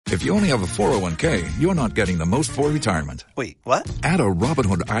If you only have a 401k, you're not getting the most for retirement. Wait, what? Add a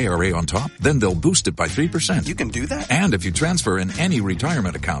Robinhood IRA on top, then they'll boost it by 3%. You can do that? And if you transfer in any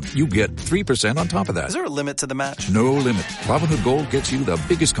retirement account, you get 3% on top of that. Is there a limit to the match? No limit. Robinhood Gold gets you the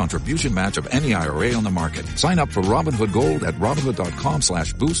biggest contribution match of any IRA on the market. Sign up for Robinhood Gold at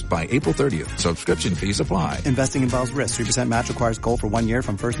Robinhood.com/boost by April 30th. Subscription fees apply. Investing involves risk. 3% match requires gold for 1 year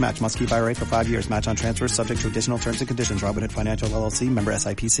from first match. Must keep IRA for 5 years. Match on transfers subject to additional terms and conditions. Robinhood Financial LLC, member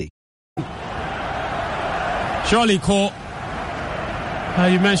SIPC. Surely, Cole,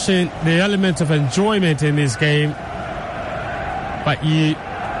 you mentioned the element of enjoyment in this game, but you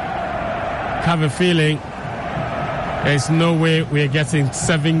have a feeling there's no way we're getting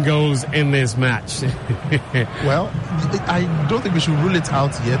 7 goals in this match. Well, I don't think we should rule it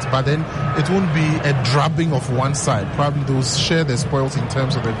out yet, but then it won't be a drubbing of one side. Probably they'll share the spoils in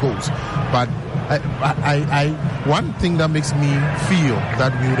terms of the goals. But one thing that makes me feel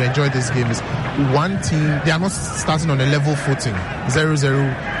that we would enjoy this game is one team, they are not starting on a level footing,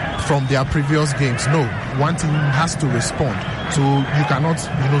 0-0 from their previous games. No, one team has to respond. So you cannot,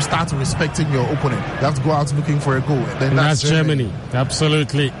 start respecting your opponent. You have to go out looking for a goal. Then that's Germany.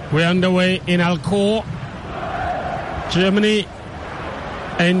 Absolutely. We're underway in Alcor. Germany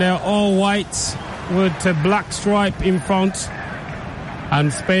in their all white with a black stripe in front,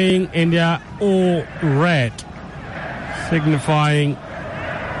 and Spain in their all red, signifying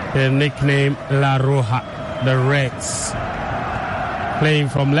their nickname La Roja, the Reds. Playing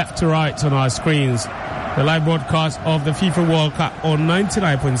from left to right on our screens. The live broadcast of the FIFA World Cup on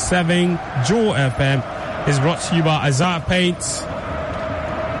 99.7 Joe FM is brought to you by Azar Paints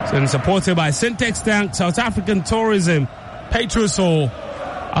and supported by Syntex Tank, South African Tourism, Petrosol,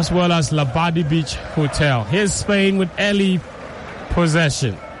 as well as Labadi Beach Hotel. Here's Spain with early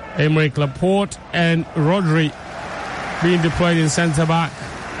possession. Aymeric Laporte and Rodri being deployed in centre-back.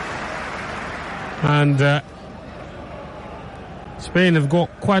 And Spain have got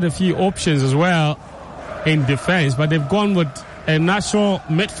quite a few options as well in defence, but they've gone with a natural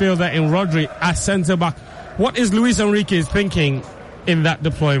midfielder in Rodri as centre-back. What is Luis Enrique thinking in that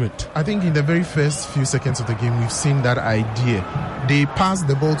deployment? I think in the very first few seconds of the game, we've seen that idea. They passed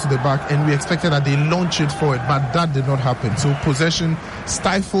the ball to the back and we expected that they launch it forward, but that did not happen. So possession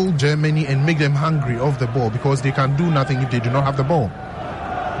stifled Germany and make them hungry of the ball because they can do nothing if they do not have the ball.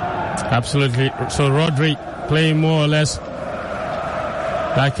 Absolutely. So Rodri playing more or less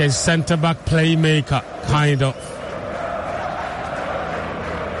like a centre-back playmaker, kind of.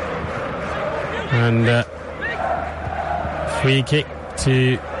 And free kick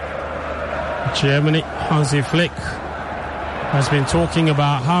to Germany. Hansi Flick has been talking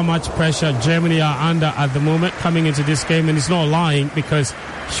about how much pressure Germany are under at the moment coming into this game, and he's not lying, because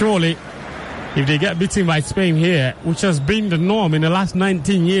surely if they get beaten by Spain here, which has been the norm in the last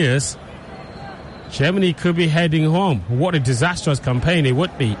 19 years, Germany could be heading home. What a disastrous campaign it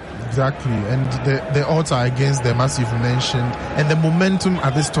would be. Exactly, and the odds are against them, as you've mentioned, and the momentum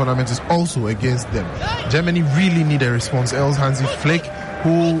at this tournament is also against them. Germany really need a response, else Hansi Flick,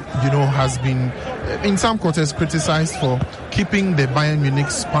 who, has been, in some quarters, criticized for keeping the Bayern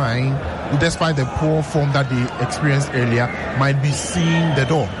Munich spine, despite the poor form that they experienced earlier, might be seeing the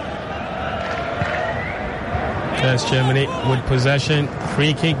door. There's Germany with possession.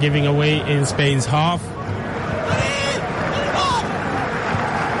 Free kick giving away in Spain's half.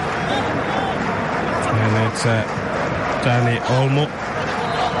 And it's Dani Olmo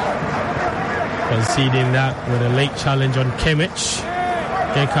conceding that with a late challenge on Kimmich.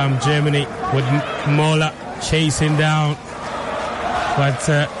 Here comes Germany with Mola chasing down. But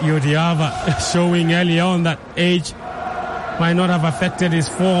Yodiava showing early on that age might not have affected his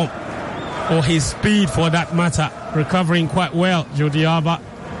form, or his speed for that matter, recovering quite well, Jordi Alba.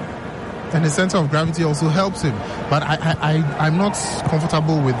 And the center of gravity also helps him. But I'm not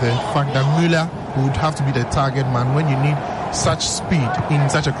comfortable with the fact that Müller would have to be the target man when you need such speed in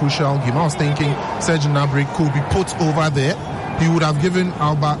such a crucial game. I was thinking Serge Gnabry could be put over there. He would have given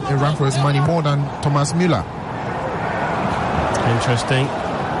Alba a run for his money more than Thomas Müller. Interesting.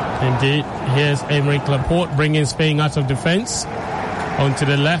 Indeed. Here's Aymeric Laporte bringing Spain out of defence onto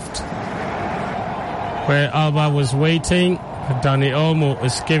the left, where Alba was waiting. Dani Olmo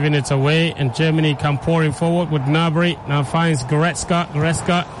is giving it away, and Germany come pouring forward with Gnabry. Now finds Goretzka.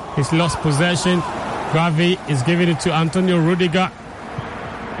 Goretzka has lost possession. Gavi is giving it to Antonio Rudiger.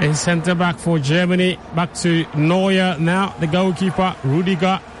 A centre-back for Germany. Back to Neuer now, the goalkeeper.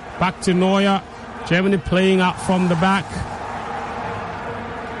 Rudiger back to Neuer. Germany playing out from the back.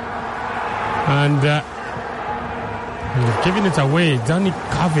 And giving it away. Dani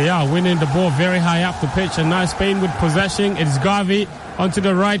Gavi winning the ball very high up the pitch, and now Spain with possession. It's Gavi onto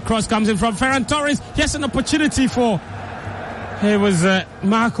the right. Cross comes in from Ferran Torres. He has an opportunity for... It was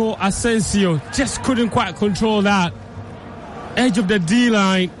Marco Asensio. Just couldn't quite control that. Edge of the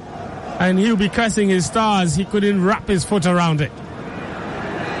D-line. And he'll be cursing his stars. He couldn't wrap his foot around it.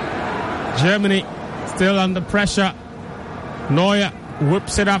 Germany still under pressure. Neuer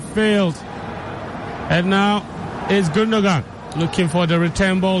whips it upfield. And now it's Gundogan looking for the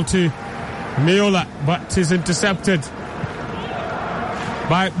return ball to Müller, but is intercepted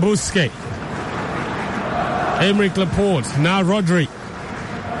by Busquets. Aymeric Laporte, now Rodri.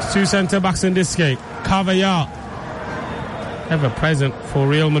 Two centre-backs in this game. Carvajal, ever present for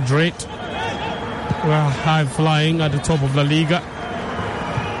Real Madrid. Well, high-flying at the top of La Liga.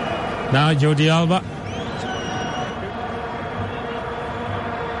 Now Jordi Alba.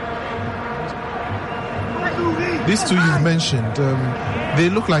 These two you've mentioned, they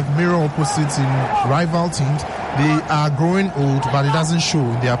look like mirror opposites in rival teams. They are growing old, but it doesn't show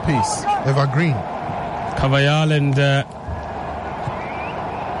in their pace. Evergreen. Carvajal and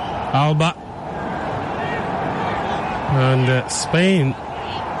Alba. And Spain.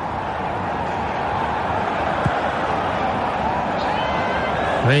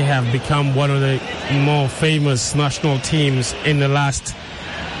 They have become one of the more famous national teams in the last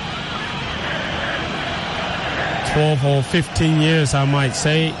 12 or 15 years, I might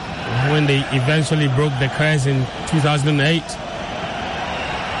say, when they eventually broke the curse in 2008.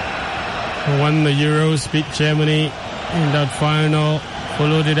 Won the Euros, beat Germany in that final,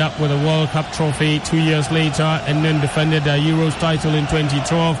 followed it up with a World Cup trophy 2 years later, and then defended their Euros title in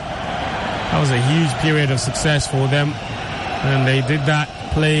 2012. That was a huge period of success for them, and they did that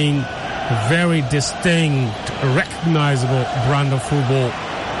playing a very distinct, recognizable brand of football,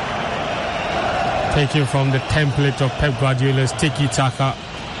 taken from the template of Pep Guardiola's tiki-taka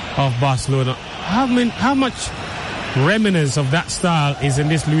of Barcelona. How much remnants of that style is in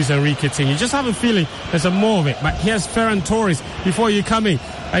this Luis Enrique team? You just have a feeling there's a more of it. But here's Ferran Torres before you come in.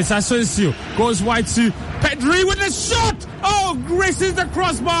 It's Asensio, goes wide to Pedri with a shot! Oh, graces the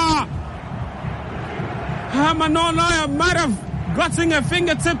crossbar! Manon Neuer might have gotten a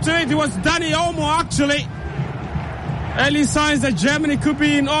fingertip to it. It was Dani Olmo, actually. Early signs that Germany could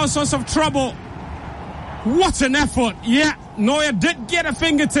be in all sorts of trouble. What an effort. Yeah, Neuer did get a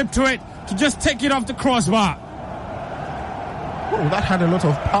fingertip to it to just take it off the crossbar. Oh, that had a lot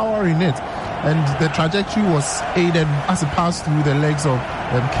of power in it. And the trajectory was aided as it passed through the legs of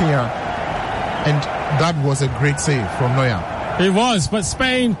Kea. And that was a great save from Neuer. It was, but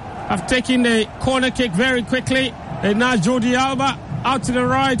Spain have taken the corner kick very quickly. And now Jordi Alba out to the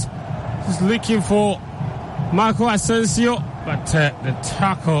right. Just looking for Marco Asensio. But the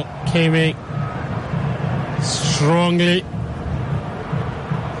tackle came in strongly.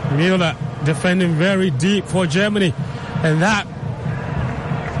 Müller defending very deep for Germany. And that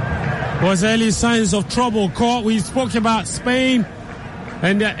was early signs of trouble. We spoke about Spain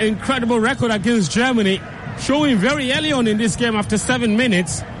and their incredible record against Germany, showing very early on in this game after 7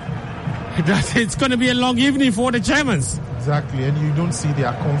 minutes that it's going to be a long evening for the Germans. Exactly, and you don't see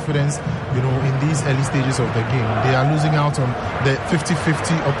their confidence, in these early stages of the game. They are losing out on the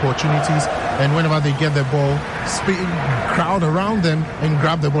 50-50 opportunities, and whenever they get the ball, crowd around them and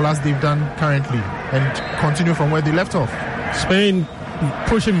grab the ball as they've done currently and continue from where they left off. Spain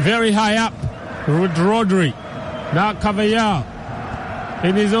pushing very high up with Rodri. Now Carvajal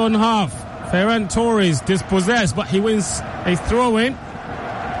in his own half. Ferran Torres dispossessed, but he wins a throw-in.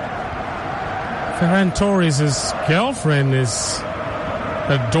 Ferran Torres' girlfriend is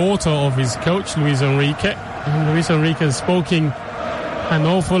the daughter of his coach, Luis Enrique. And Luis Enrique has spoken an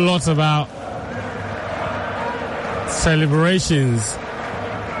awful lot about celebrations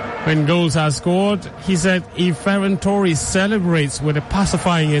when goals are scored. He said if Ferran Torres celebrates with a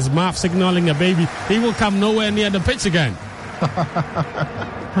pacifier in his mouth, signaling a baby, he will come nowhere near the pitch again.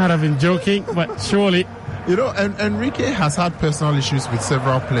 I'd have been joking, but surely. Enrique has had personal issues with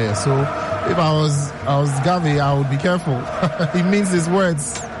several players, so if I was Gavi, I would be careful. He means his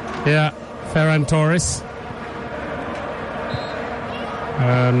words. Yeah, Ferran Torres.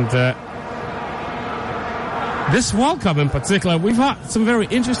 And this World Cup in particular, we've had some very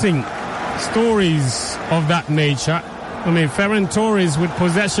interesting stories of that nature. Ferran Torres with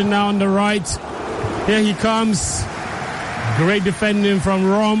possession now on the right. Here he comes. Great defending from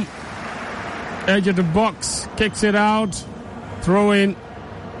Rom. Edge of the box, kicks it out. Throw in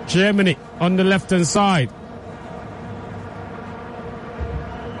Germany on the left-hand side.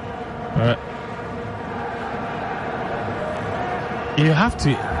 You have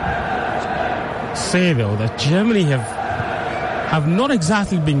to say, though, that Germany have not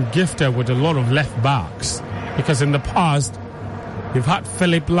exactly been gifted with a lot of left backs, because in the past You've had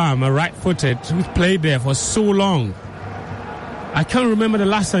Philip Lam, a right-footed, who played there for so long. I can't remember the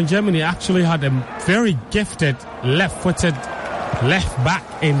last time Germany actually had a very gifted left-footed left back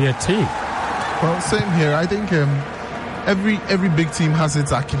in their team. Well, same here. I think every big team has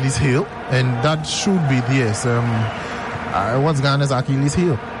its Achilles heel, and that should be theirs. What's Ghana's Achilles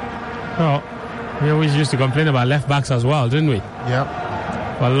heel? Well, we always used to complain about left backs as well, didn't we? Yeah.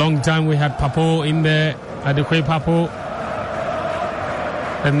 For a long time we had Papo in there, Adekwe Papo.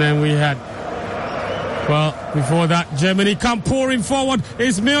 And then we had, well, before that, Germany come pouring forward.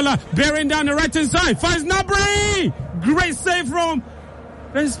 It's Müller bearing down the right hand side. Finds Gnabry! Great save from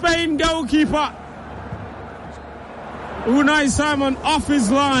the Spain goalkeeper. Unai Simon off his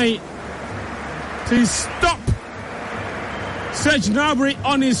line to stop Serge Gnabry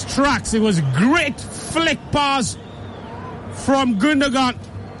on his tracks. It was a great flick pass from Gundogan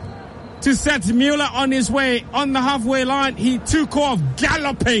to set Müller on his way on the halfway line. He took off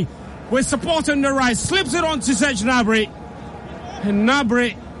galloping with support on the right, slips it on to Serge Gnabry, and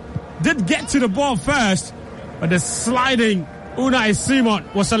Gnabry did get to the ball first, but the sliding Unai Simon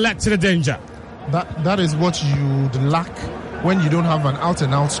was led to the danger. That is what you'd lack when you don't have an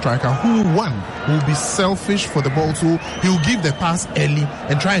out-and-out striker who, one, will be selfish for the ball, two, he'll give the pass early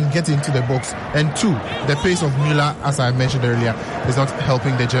and try and get into the box, and two, the pace of Müller, as I mentioned earlier, is not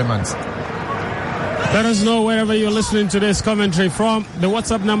helping the Germans. Let us know wherever you're listening to this commentary from. The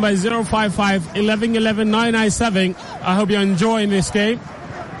WhatsApp number is 055 11 11 997. I hope you're enjoying this game.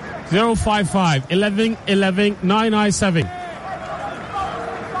 055 11 11 997.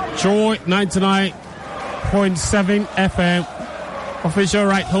 Joy 99.7 FM, official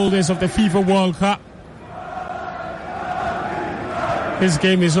right holders of the FIFA World Cup. This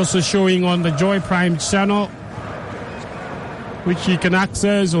game is also showing on the Joy Prime channel, which you can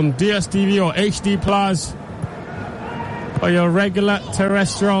access on DSTV or HD Plus or your regular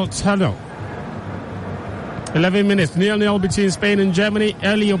terrestrial channel. 11 minutes, 0-0 between Spain and Germany.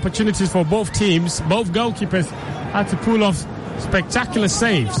 Early opportunities for both teams. Both goalkeepers had to pull off spectacular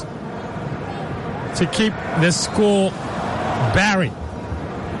saves to keep the score buried.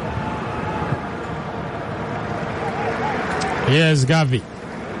 Here's Gavi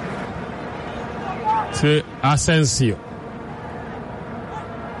to Asensio.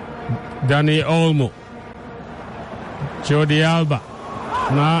 Dani Olmo. Jordi Alba.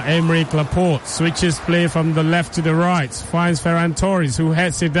 Now Aymeric Laporte switches play from the left to the right. Finds Ferran Torres, who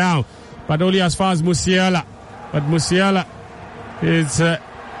heads it down, but only as far as Musiala. But Musiala is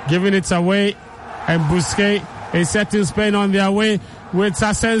giving it away, and Busquets is setting Spain on their way with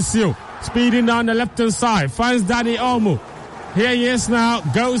Asensio speeding down the left hand side. Finds Dani Olmo. Here he is now.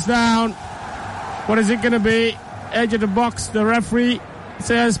 Goes down. What is it going to be? Edge of the box. The referee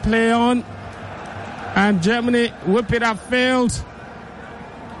says play on, and Germany whip it upfield,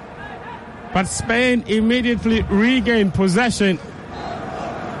 but Spain immediately regained possession.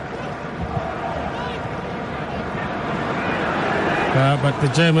 But the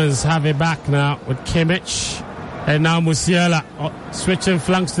Germans have it back now with Kimmich, and now Musiala switching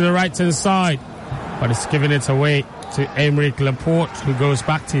flanks to the right hand side, but it's giving it away to Aymeric Laporte, who goes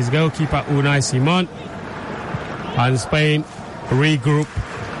back to his goalkeeper Unai Simon, and Spain regroup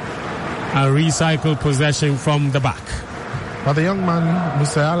and recycle possession from the back. But the young man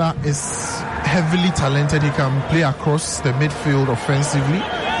Musiala is heavily talented. He can play across the midfield offensively.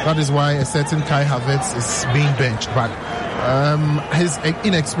 That is why a certain Kai Havertz is being benched. But his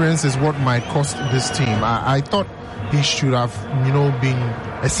inexperience is what might cost this team. I thought he should have, been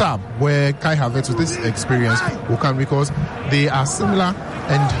a sub where Kai Havertz with this experience will come, because they are similar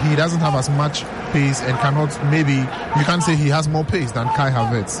and he doesn't have as much pace and cannot, maybe you can't say he has more pace than Kai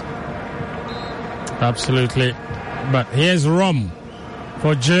Havertz. Absolutely. But here's Rom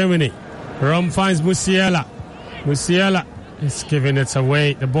for Germany. Rom finds Musiala. Musiala is giving it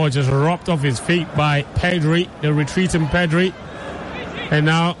away. The ball just robbed off his feet by Pedri, the retreating Pedri. And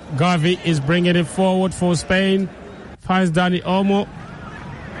now Gavi is bringing it forward for Spain. Finds Dani Olmo.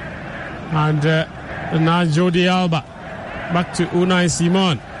 And now Jordi Alba. Back to Unai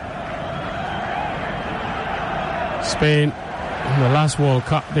Simon. Spain, in the last World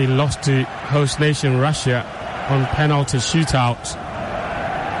Cup, they lost to host nation Russia on penalty shootout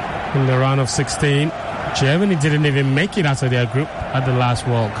in the round of 16. Germany didn't even make it out of their group at the last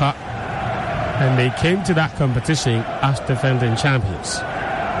World Cup, and they came to that competition as defending champions.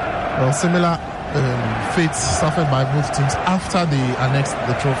 Well, similar fates suffered by both teams after they annexed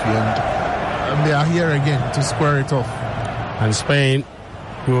the trophy, and they are here again to square it off. And Spain,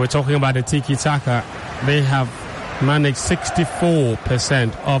 we were talking about the tiki-taka, they have managed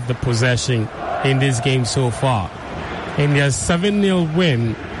 64% of the possession in this game so far. in their 7-0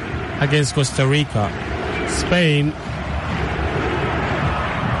 win against Costa Rica. Spain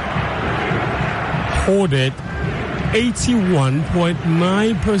hoarded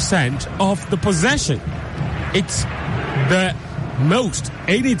 81.9% of the possession. It's the most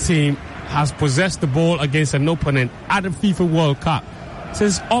any team has possessed the ball against an opponent at the FIFA World Cup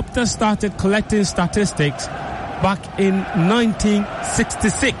since Opta started collecting statistics back in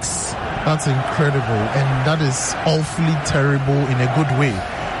 1966. That's incredible, and that is awfully terrible in a good way,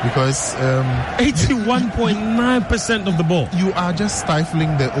 because 81.9% of the ball. You are just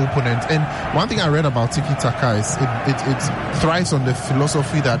stifling the opponent. And one thing I read about tiki-taka is it thrives on the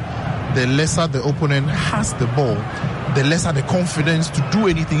philosophy that the lesser the opponent has the ball, the lesser the confidence to do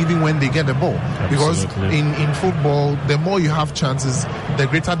anything even when they get the ball. Because in football, the more you have chances, the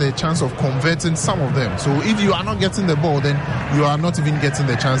greater the chance of converting some of them. So if you are not getting the ball, then you are not even getting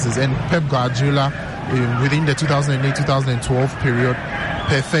the chances. And Pep Guardiola, within the 2008-2012 period,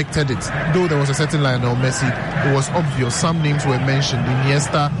 perfected it. Though there was a certain Lionel Messi, it was obvious. Some names were mentioned,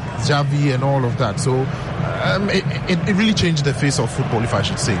 Iniesta, Xavi, and all of that. So it really changed the face of football, if I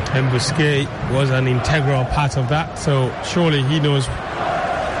should say. And Busquets was an integral part of that. So surely he knows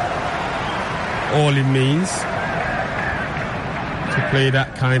all it means to play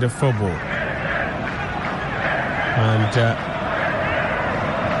that kind of football. And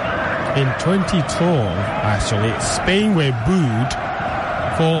in 2012, actually, Spain were booed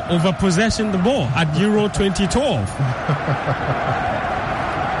for over-possessing the ball at Euro 2012.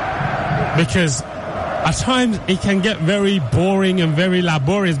 Because at times it can get very boring and very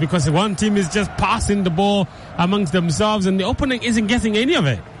laborious because one team is just passing the ball amongst themselves and the opponent isn't getting any of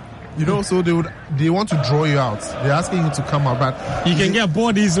it. You know, so they want to draw you out. They're asking you to come out, but you can get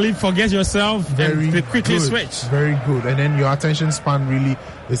bored easily, forget yourself, and they quickly switch. Very good. And then your attention span really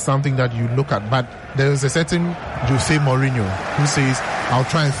is something that you look at. But there's a certain Jose Mourinho who says, I'll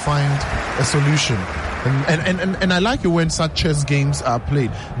try and find a solution. And I like it when such chess games are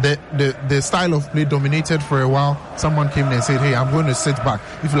played. The style of play dominated for a while. Someone came in and said, hey, I'm going to sit back.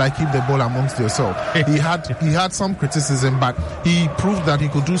 If you like, keep the ball amongst yourself. He had some criticism, but he proved that he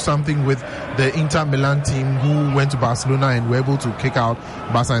could do something with the Inter Milan team who went to Barcelona and were able to kick out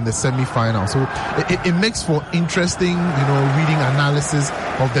Barca in the semi-final. So it makes for interesting, reading analysis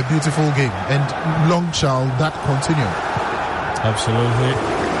of the beautiful game. And long shall that continue. Absolutely.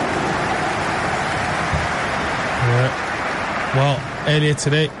 Well, earlier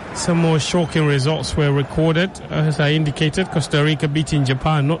today, some more shocking results were recorded. As I indicated, Costa Rica beating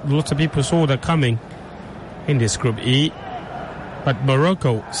Japan. Not lots of people saw that coming in this Group E. But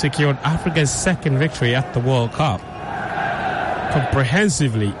Morocco secured Africa's second victory at the World Cup,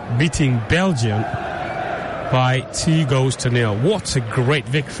 comprehensively beating Belgium by 2-0. What a great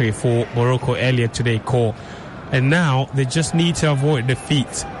victory for Morocco earlier today, Cole. And now they just need to avoid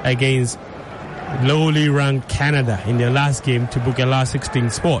defeat against lowly ranked Canada in their last game to book a last 16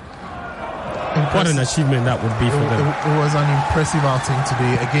 spot. What an achievement that would be for them. It was an impressive outing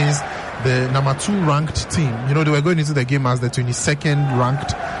today against the number 2 ranked team. They were going into the game as the 22nd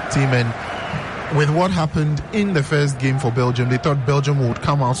ranked team, and with what happened in the first game for Belgium, they thought Belgium would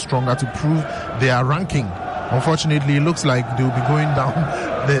come out stronger to prove their ranking. Unfortunately, it looks like they'll be going down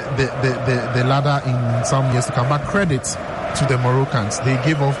the ladder in some years to come. But credit to the Moroccans. They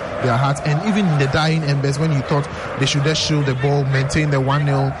gave off their hearts, and even in the dying embers, when you thought they should just shield the ball, maintain the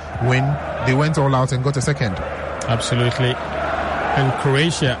 1-0 win, they went all out and got a second. Absolutely. And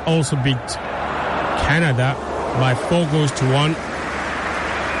Croatia also beat Canada by 4-1.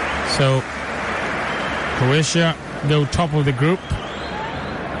 So Croatia go top of the group,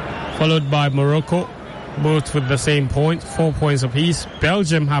 followed by Morocco, both with the same points, 4 points apiece.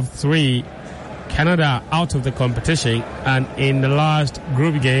 Belgium have 3. Canada out of the competition, and in the last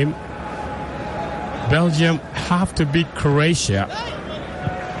group game, Belgium have to beat Croatia.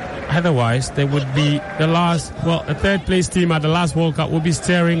 Otherwise, they would be a third place team at the last World Cup will be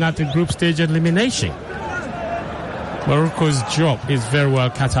staring at the group stage elimination. Morocco's job is very well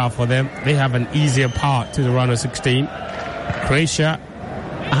cut out for them. They have an easier path to the round of 16. Croatia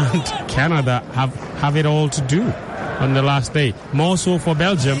and Canada have it all to do on the last day. More so for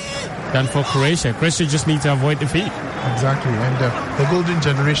Belgium than for Croatia. Croatia just need to avoid defeat. Exactly. And the golden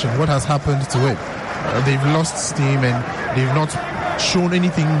generation, what has happened to it? They've lost steam and they've not shown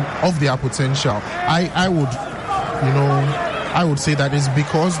anything of their potential. I would say that it's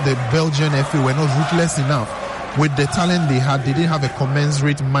because the Belgian FA were not ruthless enough. With the talent they had, they didn't have a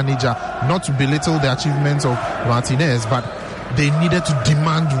commensurate manager. Not to belittle the achievements of Martinez, but they needed to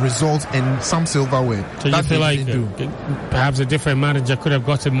demand results and some silverware. So you feel like perhaps a different manager could have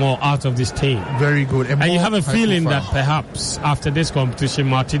gotten more out of this team? Very good. And you have a feeling that perhaps after this competition,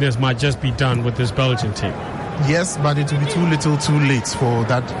 Martinez might just be done with this Belgian team? Yes, but it will be too little too late for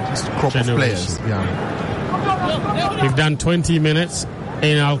that crop of players. Yeah. We've done 20 minutes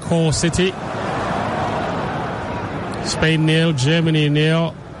in Alcor City. Spain 0, Germany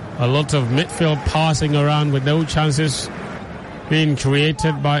 0. A lot of midfield passing around with no chances being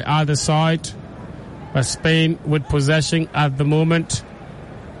created by either side. But Spain with possession at the moment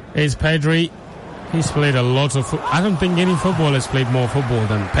is Pedri. He's played a lot of football. I don't think any footballer has played more football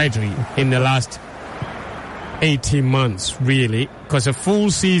than Pedri in the last 18 months, really. Because a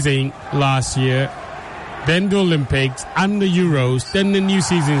full season last year, then the Olympics and the Euros, then the new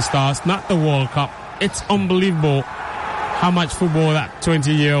season starts, not the World Cup. It's unbelievable how much football that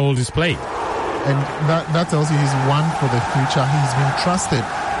 20-year-old has played. And that tells you he's one for the future. He's been trusted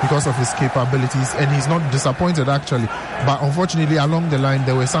because of his capabilities, and he's not disappointed actually. But unfortunately, along the line,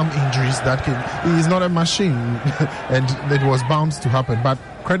 there were some injuries that came. He's not a machine, and it was bound to happen. But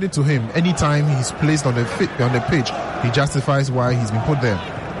credit to him. Anytime he's placed on the pitch, he justifies why he's been put there.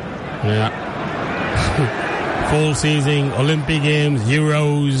 Yeah. Full season, Olympic Games,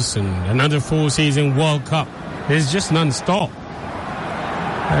 Euros, and another full season World Cup. It's just non-stop.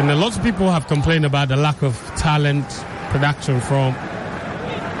 And a lot of people have complained about the lack of talent, production from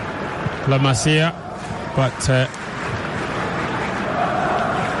La Masia. But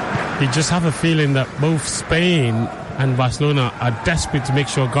you just have a feeling that both Spain and Barcelona are desperate to make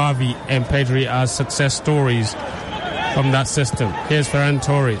sure Gavi and Pedri are success stories from that system. Here's Ferran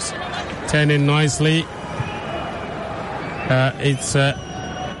Torres, turning nicely. It's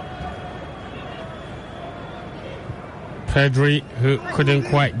Pedri who couldn't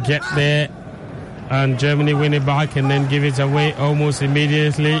quite get there, and Germany win it back and then give it away almost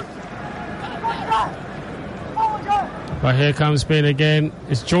immediately. But here comes Spain again.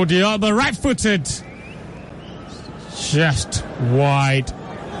 It's Jordi Alba, right-footed, just wide,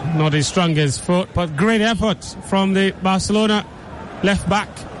 not his strongest foot, but great effort from the Barcelona left back.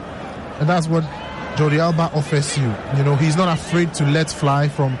 And that's what Jordi Alba offers you. You know, he's not afraid to let fly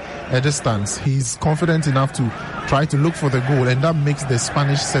from a distance. He's confident enough to try to look for the goal, and that makes the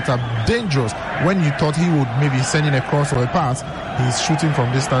Spanish setup dangerous. When you thought he would maybe send in a cross or a pass, he's shooting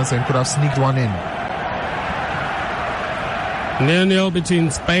from distance and could have sneaked one in. 0-0 between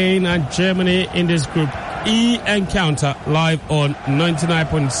Spain and Germany in this Group E encounter, live on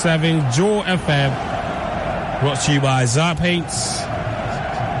 99.7 Joe FM. Brought to you by Zar Paints,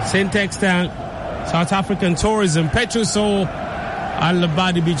 Syntex Tank, South African Tourism, Petrosol, and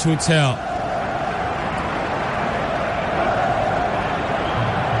Labadi Beach Hotel.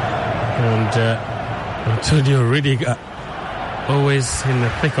 And Antonio Rudiger, always in the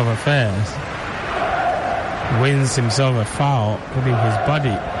thick of affairs, wins himself a foul, putting his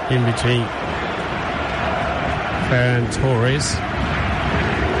body in between Ferran Torres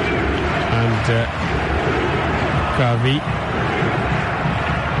and Gavi.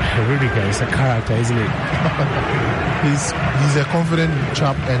 Rudiger is a character, isn't he? He's a confident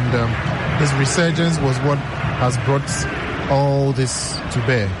chap, and his resurgence was what has brought all this to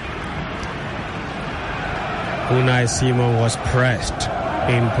bear. Unai Simon was pressed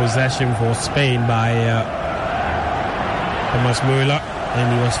in possession for Spain by Thomas Müller,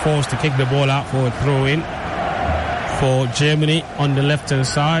 and he was forced to kick the ball out for a throw-in for Germany on the left-hand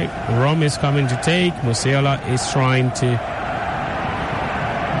side. Rom is coming to take. Musiala is trying to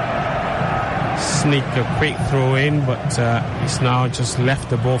sneak a quick throw-in, but he's now just left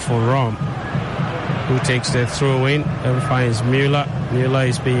the ball for Rom, who takes the throw-in and finds Müller. Müller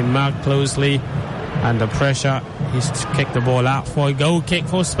is being marked closely under pressure. He's kicked the ball out for a goal kick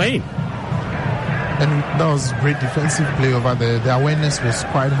for Spain. And that was great defensive play over there. The awareness was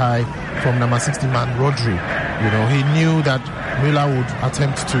quite high from number 60 man Rodri. You know, he knew that Müller would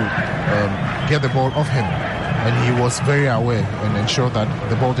attempt to get the ball off him, and he was very aware and ensured that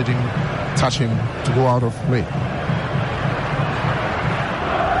the ball didn't touch him to go out of play.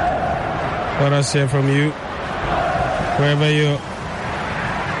 Let us hear from you, wherever you're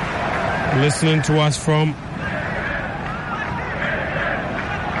listening to us from.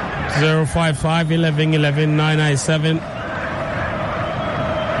 055 11 11 997.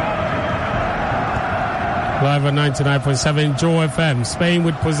 Live at 99.7 Joe FM. Spain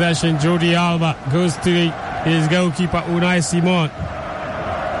with possession. Jordi Alba goes to his goalkeeper Unai Simon,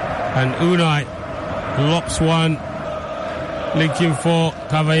 and Unai lops one, looking for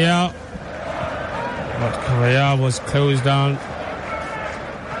Cavallal, but Cavallal was closed down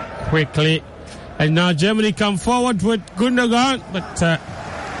quickly. And now Germany come forward with Gundogan, but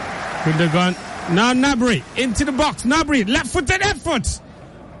Gundogan, now Gnabry into the box. Gnabry, left-footed effort.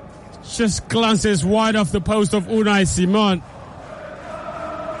 Just glances wide off the post of Unai Simon.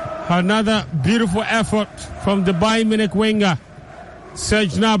 Another beautiful effort from the Bayern Munich winger,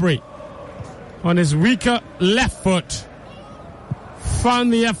 Serge Gnabry. On his weaker left foot.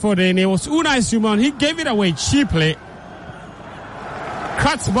 Found the effort in. It was Unai Simon. He gave it away cheaply.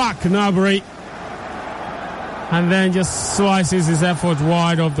 Cuts back Gnabry. And then just slices his effort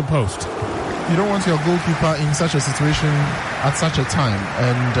wide off the post. You don't want your goalkeeper in such a situation at such a time.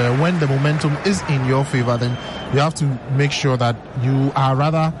 And when the momentum is in your favor, then you have to make sure that you are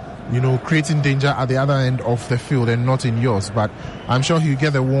rather, creating danger at the other end of the field and not in yours. But I'm sure he'll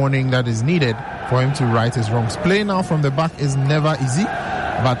get the warning that is needed for him to right his wrongs. Playing now from the back is never easy,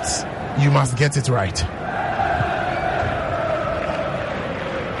 but you must get it right.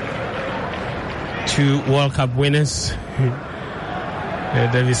 2 World Cup winners,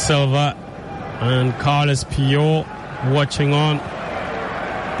 David Silva and Carlos Puyol, watching on.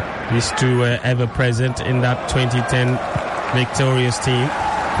 These two were ever present in that 2010 victorious team.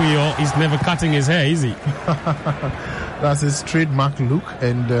 Puyol is never cutting his hair, is he? That's his trademark look,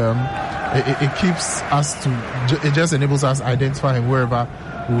 and it keeps us it just enables us to identify him wherever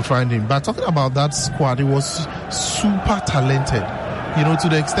we'll find him. But talking about that squad, it was super talented, to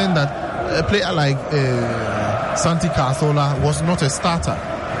the extent that a player like Santi Cazorla was not a starter.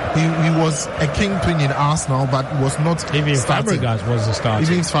 He was a kingpin in Arsenal, but was not even starting. Fabregas wasn't starting.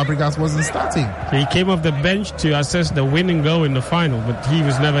 Even Fabregas wasn't starting. He came off the bench to assess the winning goal in the final, but he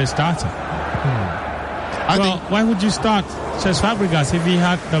was never a starter. Why would you start Cesc Fabregas if he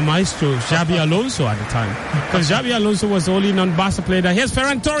had the maestro Xabi Alonso at the time? Because Xabi Alonso was the only non-Barca player there. Here's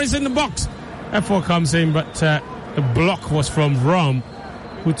Ferran Torres in the box. F4 comes in, but the block was from Rom,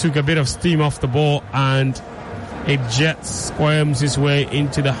 who took a bit of steam off the ball, and it just squirms his way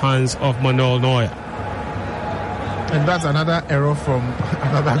into the hands of Manuel Neuer. And that's another error from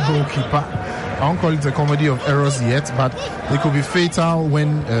another goalkeeper. I won't call it a comedy of errors yet, but it could be fatal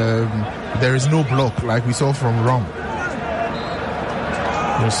when there is no block, like we saw from Rom.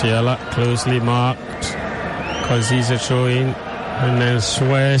 Musiala closely marked, because he's a throw-in, and then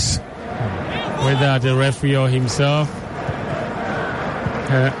swears whether the referee or himself.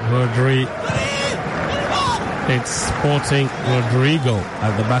 Rodri. It's sporting Rodrigo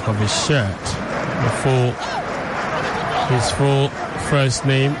at the back of his shirt. His full first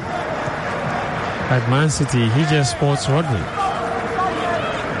name at Man City, he just sports Rodri.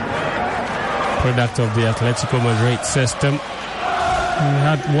 Product of the Atletico Madrid system. He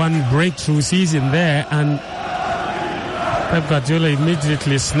had one breakthrough season there, and Pep Guardiola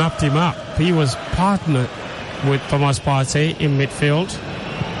immediately snapped him up. He was partnered with Thomas Partey in midfield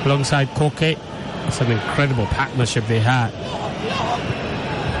alongside Koke. It's an incredible partnership they had.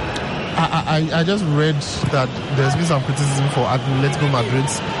 I just read that there's been some criticism for Atletico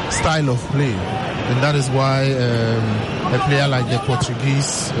Madrid's style of play, and that is why a player like the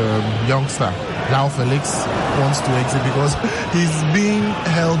Portuguese youngster João Felix wants to exit, because he's being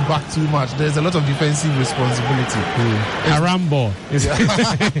held back too much. There's a lot of defensive responsibility. Harambo.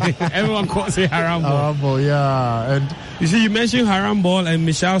 Everyone calls it Harambo. Harambo, yeah. And you see, you mentioned Harambo and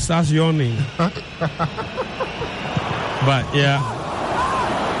Michelle starts yawning. But yeah,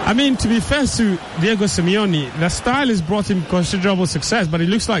 I mean, to be fair to Diego Simeone, the style has brought him considerable success, but it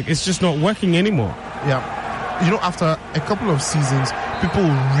looks like it's just not working anymore. Yeah. After a couple of seasons, people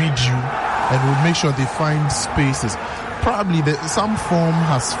will read you and will make sure they find spaces. Probably some form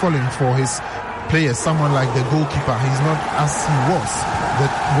has fallen for his players. Someone like the goalkeeper, he's not as he was, the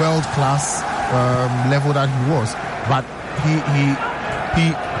world-class level that he was. But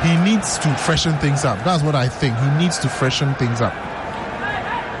he needs to freshen things up. That's what I think. He needs to freshen things up.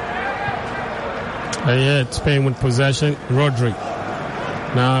 Spain with possession. Rodri.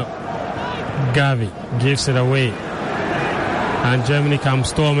 Now Gavi gives it away. And Germany comes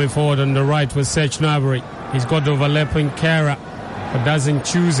storming forward on the right with Serge Gnabry. He's got overlapping Kara, but doesn't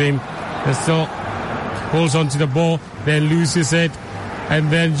choose him. And still holds on to the ball, then loses it. And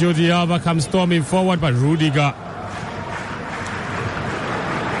then Jordi Alba comes storming forward, but Rudiger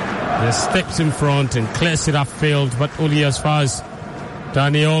just steps in front and clears it upfield, but only as far as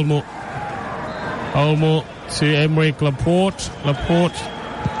Dani Olmo. Olmo to Aymeric Laporte. Laporte,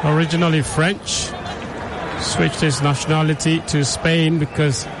 originally French, switched his nationality to Spain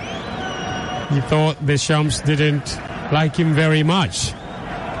because he thought the Champs didn't like him very much.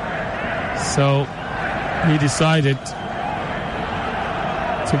 So he decided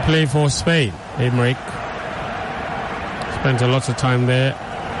to play for Spain. Aymeric spent a lot of time there.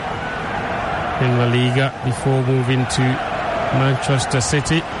 in La Liga before moving to Manchester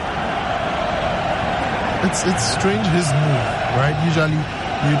City. It's strange, his move, right? Usually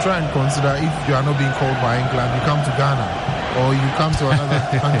you try and consider if you are not being called by England, you come to Ghana or you come to another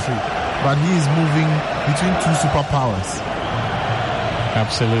country. But he is moving between two superpowers.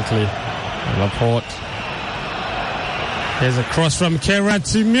 Absolutely. Laporte. There's a cross from Kehrer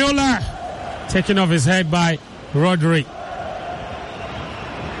to Müller. Taken off his head by Rodri.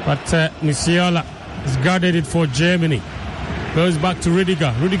 But Musiala has guarded it for Germany. Goes back to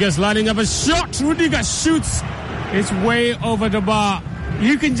Rudiger. Rudiger's lining up a shot. Rudiger shoots. It's way over the bar.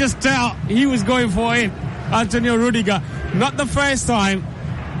 You can just tell he was going for it. Antonio Rudiger. Not the first time.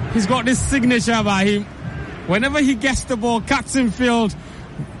 He's got this signature by him. Whenever he gets the ball, cuts in field,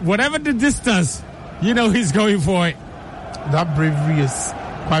 whatever the distance, you know he's going for it. That bravery is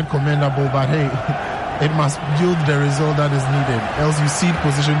quite commendable, but hey, it must yield the result that is needed. Else you cede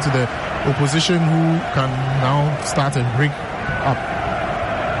position to the opposition who can now start and break up.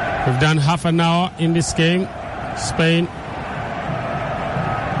 We've done half an hour in this game. Spain,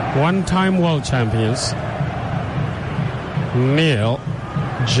 one-time world champions. Nil.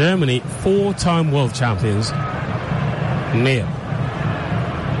 Germany, four-time world champions. Nil.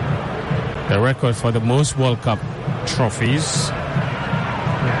 The record for the most World Cup trophies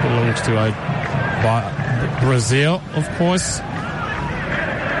belongs to Brazil, of course.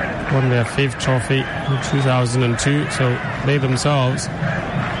 Won their fifth trophy in 2002, so they themselves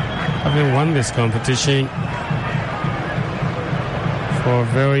haven't won this competition for a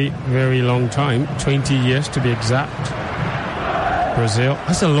very, very long time, 20 years to be exact. Brazil,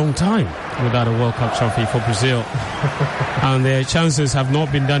 that's a long time without a World Cup trophy for Brazil. And their chances have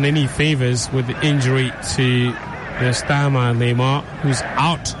not been done any favors with the injury to their star man Neymar, who's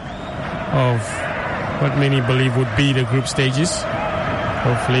out of what many believe would be the group stages.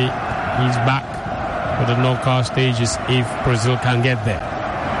 Hopefully he's back for the knockout stages if Brazil can get there.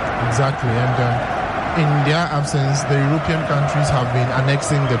 Exactly, and in their absence, the European countries have been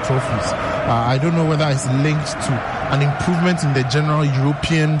annexing the trophies. I don't know whether it's linked to an improvement in the general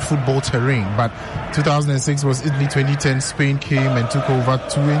European football terrain, but 2006 was Italy, 2010 Spain came and took over,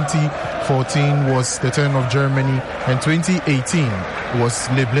 2014 was the turn of Germany, and 2018 was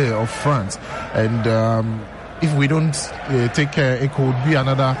Le Bleu of France. And if we don't take care, it could be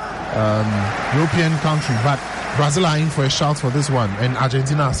another European country, but Brazil are in for a shout for this one, and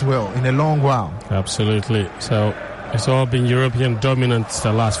Argentina as well, in a long while. Absolutely. So it's all been European dominance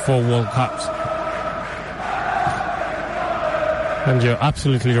the last 4 World Cups. And you're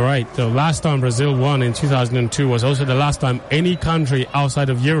absolutely right. The last time Brazil won in 2002 was also the last time any country outside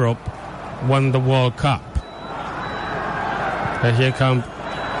of Europe won the World Cup. And here come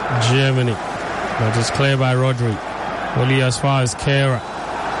Germany. That is cleared by Rodri. Only as far as Kehrer,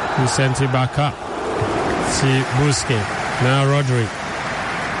 who sent it back up. See Busquets. Now Rodri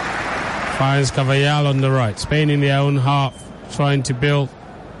finds Cavallal on the right. Spain in their own half, trying to build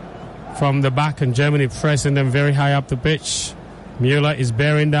from the back, and Germany pressing them very high up the pitch. Müller is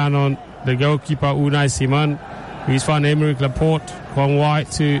bearing down on the goalkeeper Unai Simon. He's found Aymeric Laporte gone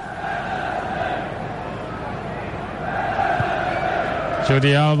wide to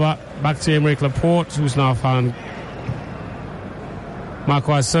Jordi Alba. Back to Aymeric Laporte, who's now found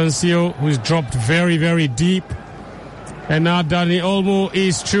Marco Asensio, who's dropped very, very deep. And now Dani Olmo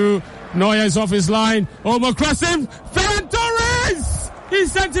is through. Neuer is off his line. Olmo crossing. Ferran Torres! He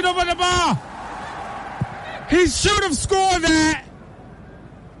sent it over the bar. He should have scored there.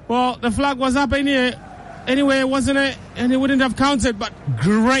 Well, the flag was up anyway, wasn't it? And it wouldn't have counted, but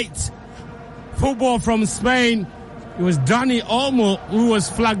great football from Spain. It was Dani Olmo who was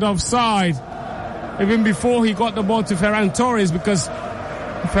flagged offside even before he got the ball to Ferran Torres, because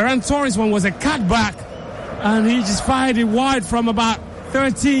Ferran Torres one was a cutback and he just fired it wide from about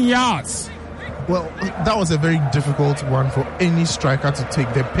 13 yards. Well, that was a very difficult one for any striker to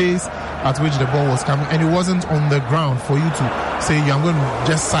take. The pace at which the ball was coming, and it wasn't on the ground for you to say, I'm going to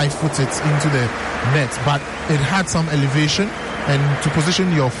just side foot it into the net, but it had some elevation, and to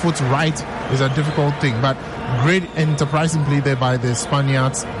position your foot right is a difficult thing. But great enterprising play there by the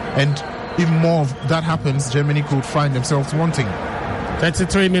Spaniards, and if more of that happens, Germany could find themselves wanting.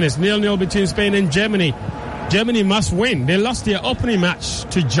 33 minutes, 0-0 between Spain and Germany. Germany must win. They lost their opening match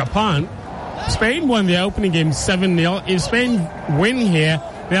to Japan. Spain won their opening game 7-0. If Spain win here,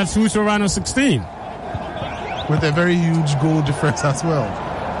 they are through to round of 16. With a very huge goal difference as well.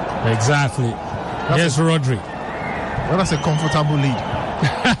 Exactly. Here's Rodri. Well, that's a comfortable lead.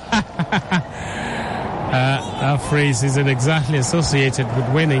 That phrase isn't exactly associated with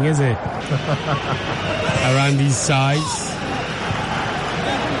winning, is it? Around these sides.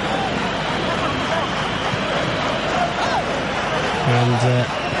 And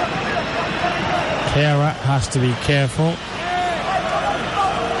Kehrer has to be careful.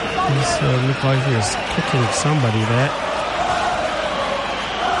 Look like he was kicking somebody there.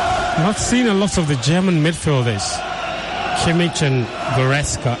 Not seen a lot of the German midfielders, Kimmich and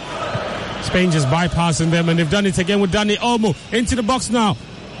Goretzka. Spain just bypassing them, and they've done it again with Dani Olmo into the box now.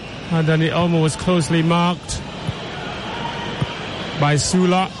 And Dani Olmo was closely marked by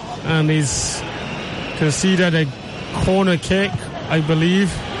Sula, and he's conceded a corner kick, I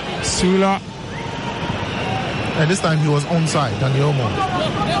believe. Sula. And this time he was onside, Dani Olmo.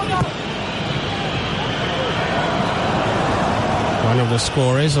 One of the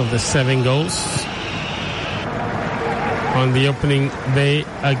scorers of the 7 goals on the opening day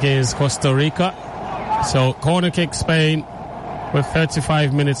against Costa Rica. So corner kick Spain with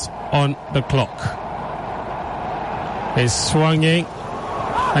 35 minutes on the clock. He's swinging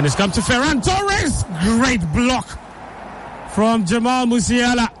and it's come to Ferran Torres. Great block from Jamal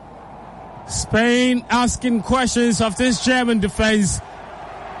Musiala. Spain asking questions of this German defense.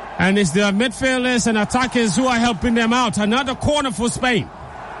 And it's the midfielders and attackers who are helping them out. Another corner for Spain.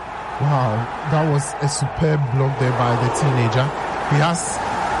 Wow, that was a superb block there by the teenager. He has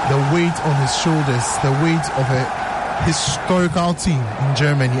the weight on his shoulders, the weight of a historical team in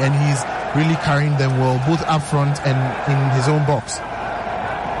Germany, and he's really carrying them well, both up front and in his own box.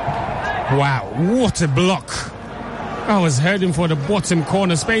 Wow, what a block. I was heading for the bottom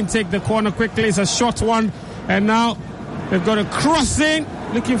corner. Spain take the corner quickly. It's a short one. And now they've got a crossing,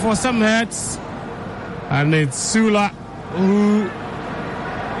 looking for some heads. And it's Sula who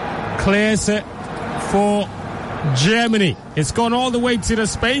clears it for Germany. It's gone all the way to the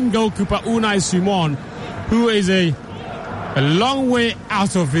Spain goalkeeper Unai Simon, who is a long way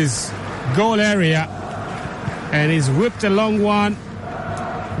out of his goal area. And he's whipped a long one,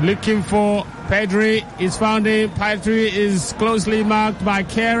 looking for Pedri. He's found him. Pedri is closely marked by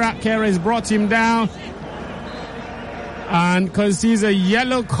Kehrer. Kehrer has brought him down and concedes a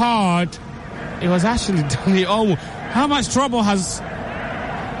yellow card. It was actually Dani Olmo. How much trouble has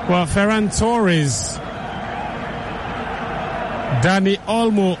Ferran Torres, Dani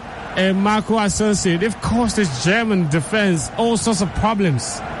Olmo and Marco Asensio? They've caused this German defense all sorts of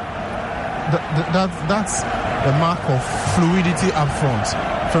problems. That's the mark of fluidity up front.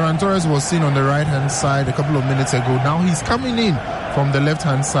 Ferran Torres was seen on the right-hand side a couple of minutes ago. Now he's coming in from the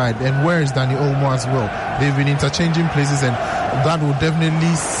left-hand side. And where is Dani Olmo as well? They've been interchanging places, and that will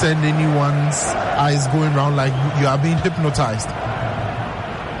definitely send anyone's eyes going round like you are being hypnotized.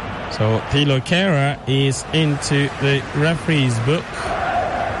 So Thilo Kehrer is into the referee's book.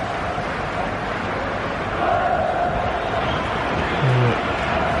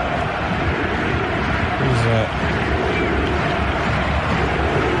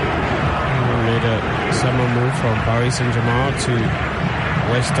 Summer move from Paris Saint-Germain to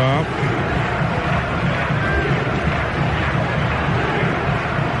West Ham.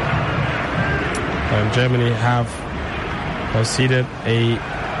 And Germany have conceded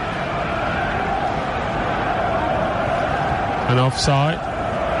an offside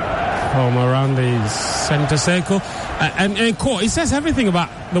from around the center circle. And it says everything about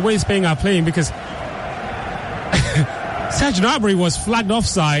the way Spain are playing, because Serge Gnabry was flagged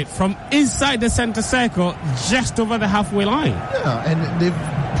offside from inside the center circle, just over the halfway line. Yeah, and they've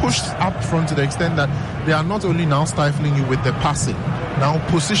pushed up front to the extent that they are not only now stifling you with the passing, now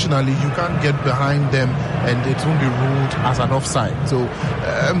positionally you can't get behind them and it won't be ruled as an offside. So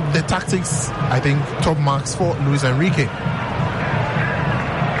the tactics, I think, top marks for Luis Enrique.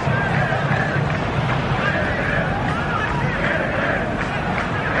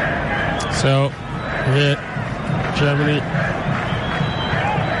 So here Germany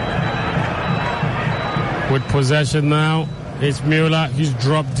with possession now. It's Müller. He's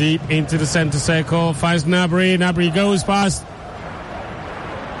dropped deep into the center circle. Finds Gnabry. Gnabry goes past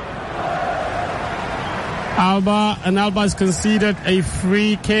Alba, and Alba's conceded a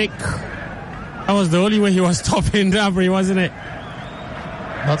free kick. That was the only way he was stopping Gnabry, wasn't it?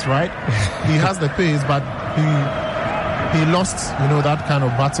 That's right. He has the pace, but he lost, that kind of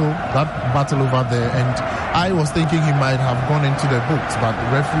battle over there. And I was thinking he might have gone into the books, but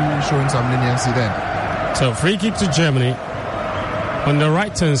the referee showing some leniency there. So free kick to Germany on the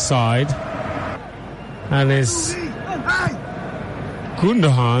right-hand side, and it's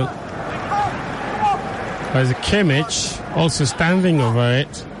Gundogan. There's Kimmich also standing over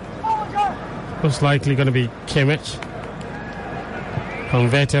it. Most likely going to be Kimmich.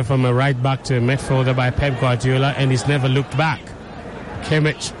 Converted from a right back to a midfielder by Pep Guardiola, and he's never looked back.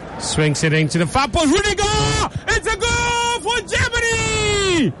 Kimmich swings it into the far post. Rudiger! It's a goal for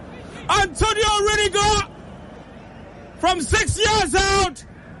Germany! Antonio Rudiger from from 6 yards out.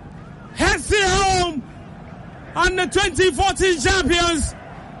 Heads it home. And the 2014 champions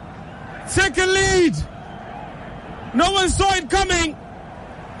take a lead. No one saw it coming,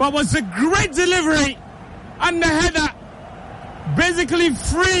 but was a great delivery. And the header basically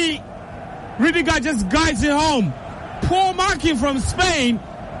free. Rudiger just guides it home. Poor marking from Spain,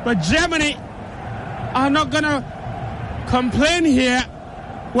 but Germany are not going to complain here.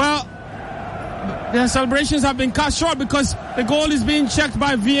 Well, their celebrations have been cut short because the goal is being checked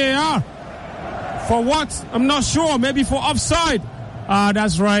by VAR. For what? I'm not sure. Maybe for offside.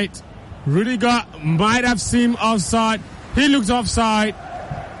 That's right. Rudiger might have seen offside. He looks offside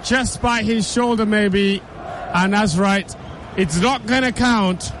just by his shoulder maybe. And that's right. It's not going to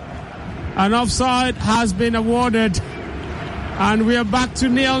count. An offside has been awarded. And we are back to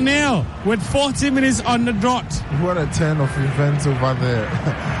 0-0 with 40 minutes on the dot. What a turn of events over there.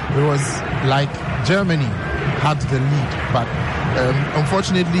 It was like Germany had the lead, but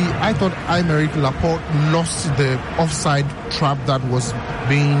unfortunately, I thought Aymeric Laporte lost the offside trap that was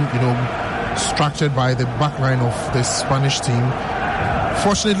being, structured by the back line of the Spanish team.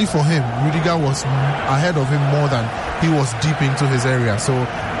 Fortunately for him, Rudiger was ahead of him more than he was deep into his area, so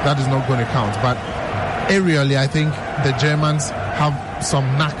that is not going to count. But aerially, I think the Germans have some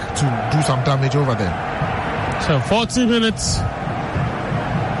knack to do some damage over there. So 40 minutes,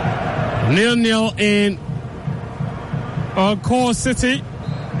 0-0 in Core City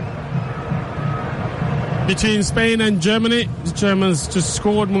between Spain and Germany. The Germans just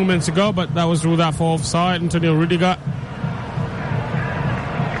scored moments ago, but that was ruled out for offside. Antonio Rudiger.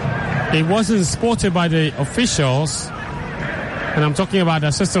 It wasn't spotted by the officials, and I'm talking about the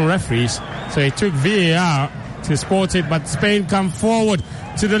assistant referees. So it took VAR to spot it, but Spain come forward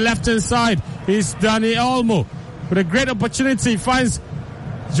to the left-hand side. It's Dani Olmo with a great opportunity. Finds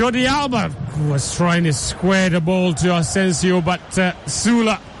Jordi Alba, who was trying to square the ball to Asensio, but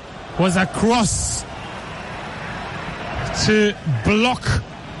Sula was across to block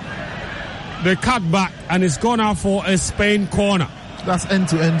the cutback, and it's gone out for a Spain corner. That's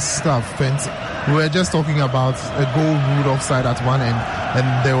end-to-end stuff, Pence. We were just talking about a goal ruled offside at one end,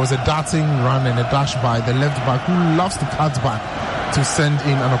 and there was a darting run and a dash by the left back who loves to cut back to send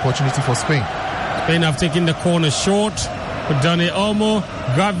in an opportunity for Spain. Spain have taken the corner short with Dani Olmo.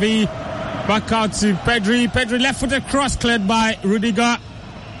 Gavi back out to Pedri. Pedri left-footed cross cleared by Rudiger.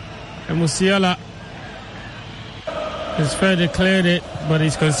 And Musiala has fairly cleared it, but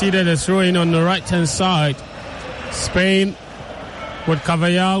he's conceded a throw-in on the right-hand side. Spain with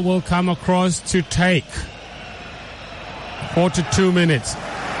Carvajal will come across to take. 42 minutes.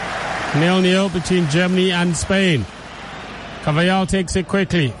 0-0 between Germany and Spain. Carvajal takes it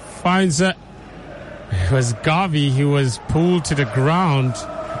quickly. Finds it. It was Gavi who was pulled to the ground.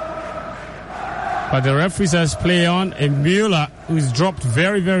 But the referee says play on. And Müller, who's dropped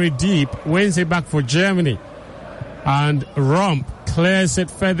very, very deep, wins it back for Germany. And Rump clears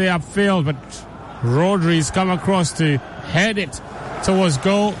it further upfield, but Rodri's come across to head it towards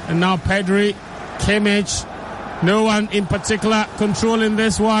goal. And now Pedri, Kimmich, no one in particular controlling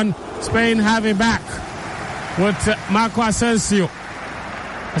this one. Spain have it back with Marco Asensio.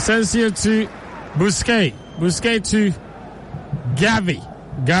 Asensio to Busquets. Busquets to Gavi.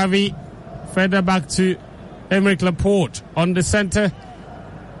 Gavi further back to Aymeric Laporte. On the center,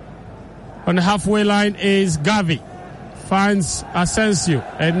 on the halfway line is Gavi. Finds Asensio.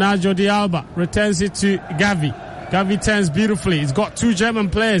 And now Jordi Alba returns it to Gavi. Gavi turns beautifully. He's got two German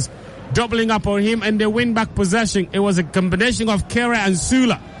players doubling up on him, and they win back possession. It was a combination of Kehrer and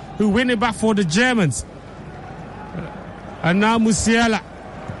Sula who win it back for the Germans. And now Musiala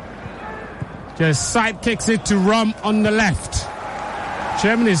just side kicks it to Rum on the left.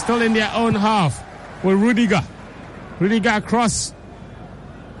 Germany is still in their own half with Rudiger. Rudiger across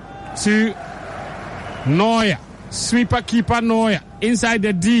to Neuer. Sweeper keeper Neuer inside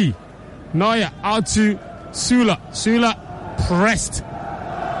the D. Neuer out to Sula. Sula pressed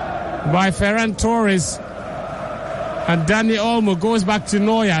by Ferran Torres. And Dani Olmo goes back to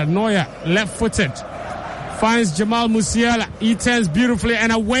Neuer. Neuer left-footed. Finds Jamal Musiala. He turns beautifully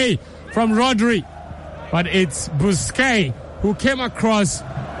and away from Rodri. But it's Busquets who came across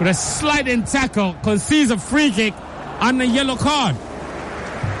with a sliding tackle, concedes a free kick and a yellow card.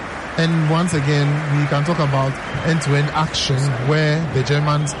 And once again, we can talk about end-to-end action where the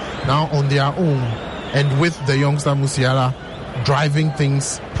Germans now on their own, and with the youngster Musiala driving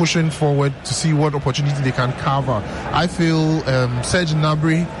things, pushing forward to see what opportunity they can carve out. I feel Serge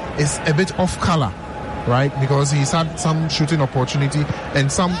Gnabry is a bit off color, right? Because he's had some shooting opportunity and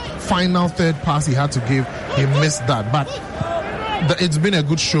some final third pass he had to give, he missed that. But it's been a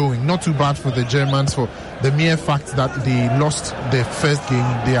good showing, not too bad for the Germans for the mere fact that they lost their first game,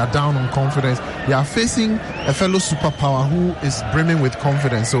 they are down on confidence. They are facing a fellow superpower who is brimming with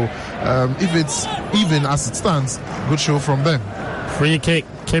confidence. So if it's even as it stands, good show from them. Free kick,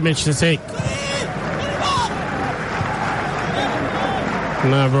 Kimmich to take.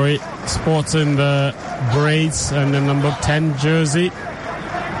 Nabry sporting the braids and the number 10 jersey.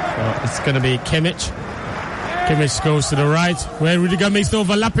 So it's going to be Kimmich. Kimmich goes to the right, where Rudiger makes the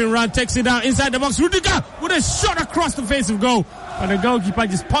overlapping run, takes it down inside the box. Rudiger with a shot across the face of goal. And the goalkeeper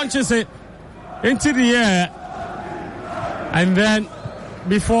just punches it into the air. And then,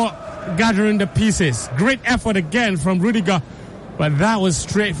 before gathering the pieces, great effort again from Rudiger. But that was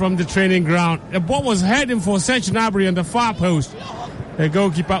straight from the training ground. The ball was heading for Serge Gnabry on the far post. The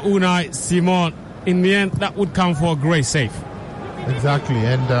goalkeeper Unai Simon, in the end, that would count for a great save. Exactly,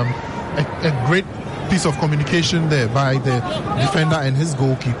 and a great piece of communication there by the defender and his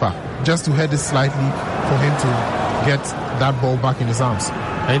goalkeeper, just to head it slightly for him to get that ball back in his arms.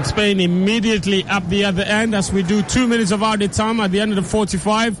 And Spain immediately up the other end as we do 2 minutes of added time at the end of the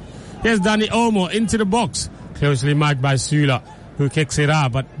 45. Here's Dani Olmo into the box, closely marked by Süle, who kicks it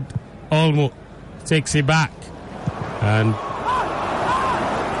out, but Olmo takes it back. And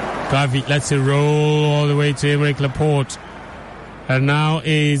Gavi lets it roll all the way to Aymeric Laporte. And now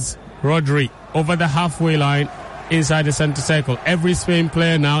is Rodri over the halfway line inside the center circle. Every Spain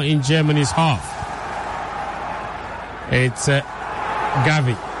player now in Germany's half. It's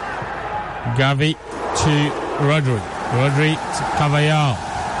Gavi. Gavi to Rodri. Rodri to Carvajal.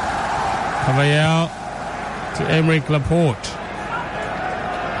 Carvajal to Aymeric Laporte.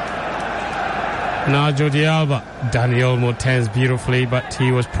 Now Jordi Alba. Dani Olmo turns beautifully, but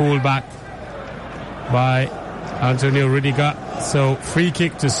he was pulled back by Antonio Rudiger. So free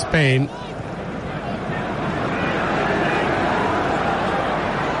kick to Spain.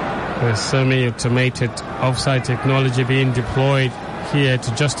 With semi-automated offside technology being deployed here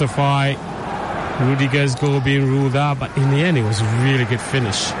to justify Rudiger's goal being ruled out. But in the end, it was a really good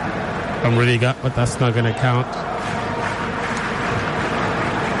finish from Rudiger, but that's not going to count.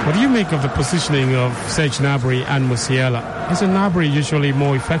 What do you make of the positioning of Serge Gnabry and Musiala? Isn't Gnabry usually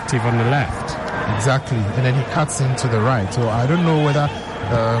more effective on the left? Exactly, and then he cuts into the right. So I don't know whether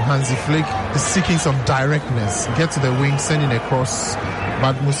Hansi Flick is seeking some directness, get to the wing, sending a cross.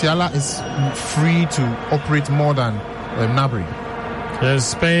 But Musiala is free to operate more than Gnabry. There's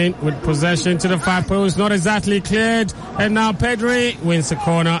Spain with possession to the far post, not exactly cleared. And now Pedri wins the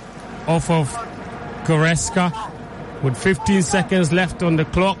corner off of Goretzka with 15 seconds left on the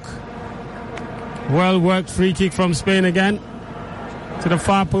clock. Well worked free kick from Spain again. To the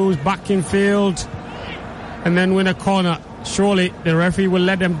far post, back in field, and then win a corner. Surely the referee will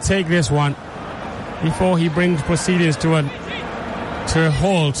let them take this one before he brings proceedings to a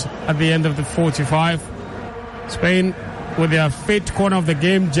halt at the end of the 45. Spain with their 5th corner of the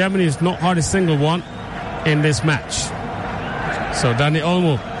game. Germany has not had a single one in this match. So Dani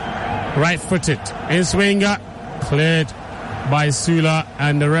Olmo, right-footed, in swinger, cleared by Süle,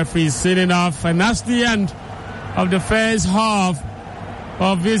 and the referee's seen enough, and that's the end of the first half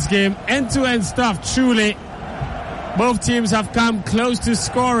of this game. End-to-end stuff, truly. Both teams have come close to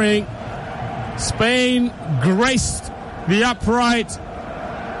scoring. Spain graced the upright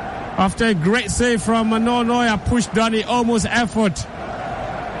after a great save from Manuel Neuer, pushed Dani Olmo's effort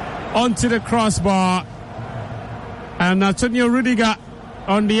onto the crossbar. And Antonio Rudiger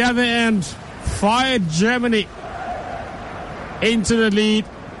on the other end fired Germany into the lead,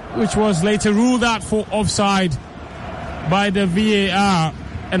 which was later ruled out for offside by the VAR.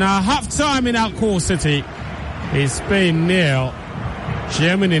 And our half-time in Alcohol City is Spain 0,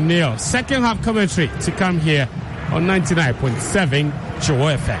 Germany 0. Second half commentary to come here on 99.7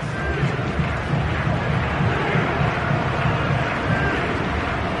 Joy FM.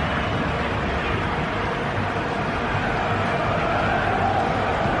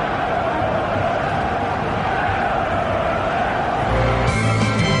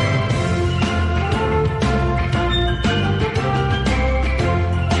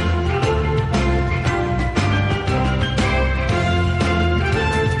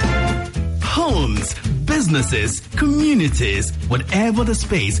 Businesses, communities, whatever the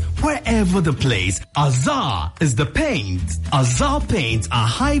space, wherever the place, Azar is the paint. Azar paints are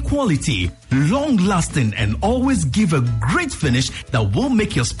high quality, long lasting, and always give a great finish that will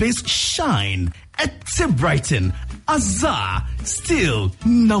make your space shine. At Brighton, Azar, still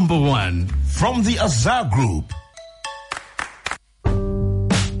number one. From the Azar Group.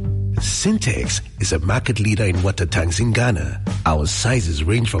 Syntex is a market leader in water tanks in Ghana. Our sizes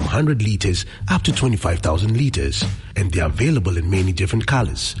range from 100 liters up to 25,000 liters, and they're available in many different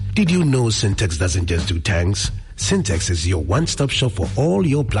colors. Did you know Syntex doesn't just do tanks? Syntex is your one-stop shop for all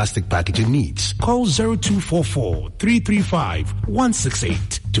your plastic packaging needs. Call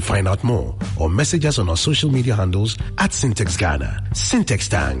 0244-335-168 to find out more, or message us on our social media handles at Syntex Ghana. Syntex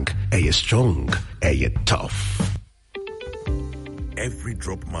Tank, you strong, you tough. Every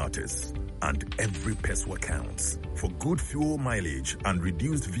drop matters, and every peso counts. For good fuel mileage and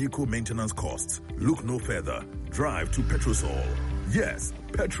reduced vehicle maintenance costs, look no further. Drive to Petrosol. Yes,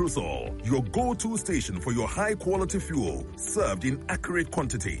 Petrosol, your go-to station for your high-quality fuel, served in accurate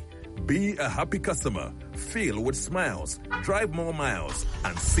quantity. Be a happy customer, fill with smiles, drive more miles,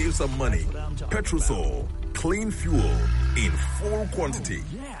 and save some money. Petrosol, clean fuel in full quantity.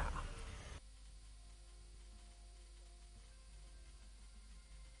 Yeah.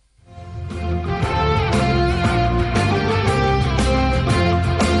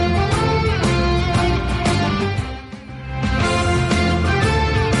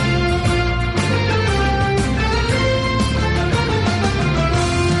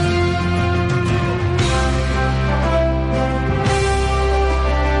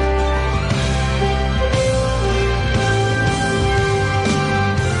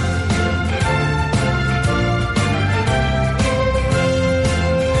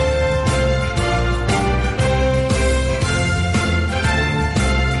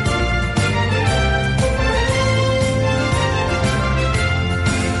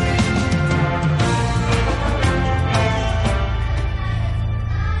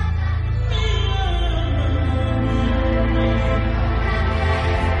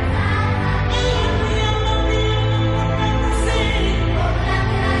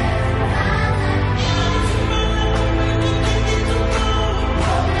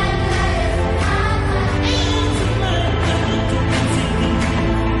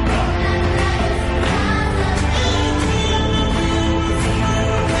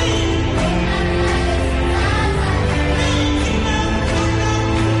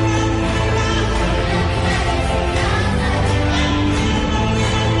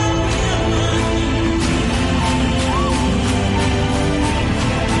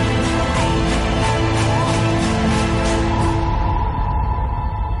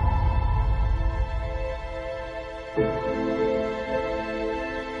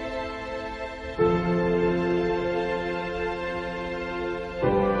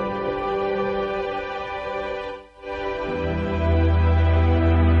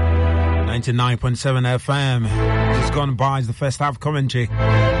 .7 FM. Just gone by is the first half commentary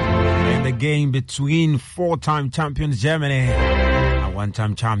in the game between four-time champions Germany and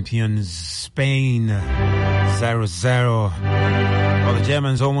one-time champions Spain. 0-0. Well, the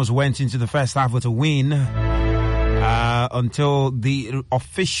Germans almost went into the first half with a win until the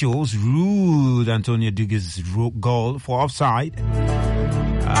officials ruled Antonio Dugu's goal for offside.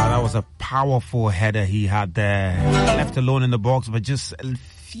 That was a powerful header he had there. Left alone in the box, but just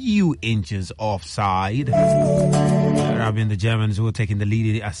few inches offside. Having the Germans who were taking the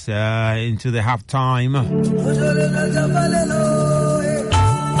lead as into the half time.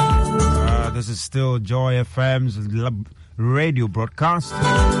 This is still Joy FM's radio broadcast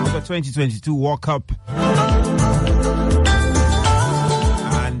of the 2022 World Cup.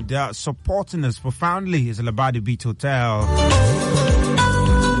 And supporting us profoundly is Labadi Beach Hotel,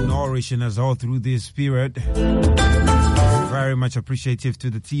 nourishing us all through this period. Very much appreciative to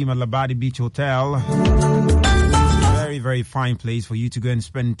the team at Labadi Beach Hotel. Very, very fine place for you to go and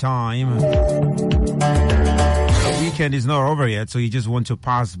spend time. The weekend is not over yet, so you just want to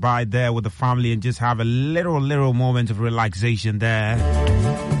pass by there with the family and just have a little moment of relaxation there.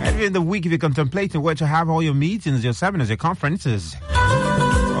 And in the week, if you're contemplating where to have all your meetings, your seminars, your conferences,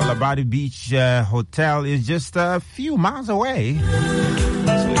 well, Labadi Beach Hotel is just a few miles away.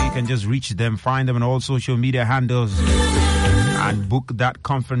 So you can just reach them, find them on all social media handles, and book that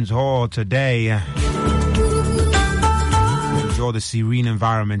conference hall today. Enjoy the serene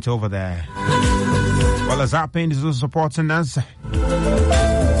environment over there. Well, Azapin is also supporting us.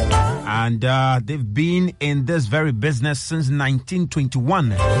 And they've been in this very business since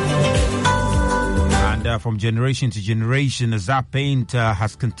 1921. And from generation to generation, Azap Paint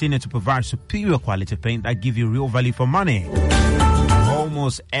has continued to provide superior quality paint that give you real value for money.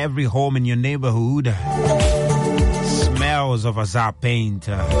 Almost every home in your neighborhood smells of Azap Paint.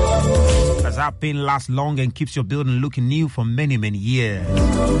 Azap Paint lasts long and keeps your building looking new for many, many years.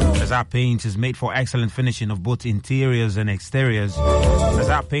 Azap Paint is made for excellent finishing of both interiors and exteriors.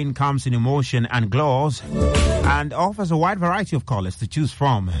 Azap Paint comes in emulsion and gloss and offers a wide variety of colors to choose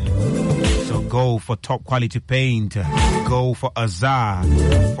from. So go for top quality paint. Go for Azar.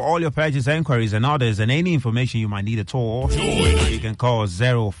 For all your purchase inquiries and orders and any information you might need at all, you can call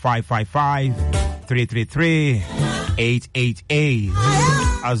 0555 333 888.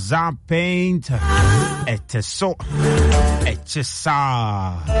 Azar Paint. Eteso.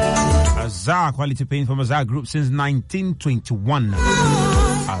 Etesa. Azar quality paint from Azar Group since 1921.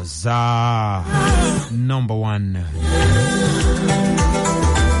 Azar number one.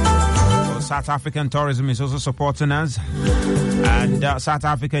 South African tourism is also supporting us, and South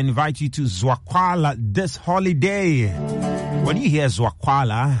Africa invites you to Zwakwala this holiday. When you hear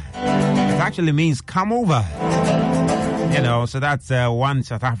Zwakwala, it actually means come over. You know, so that's one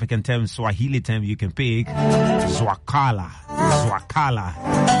South African term, Swahili term you can pick. Zwakwala. Zwakwala.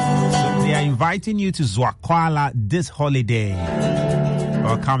 So they are inviting you to Zwakwala this holiday.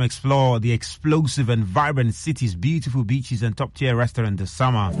 Or come explore the explosive and vibrant cities, beautiful beaches, and top-tier restaurants this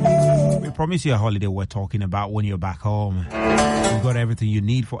summer. We promise you a holiday we're talking about when you're back home. We've got everything you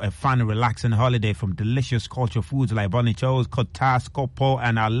need for a fun and relaxing holiday, from delicious culture foods like bonichos, kotas, kopo,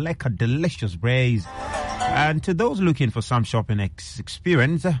 and our lekker delicious braised. And to those looking for some shopping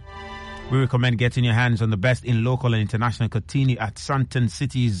experience, we recommend getting your hands on the best in local and international. Continue at Sandton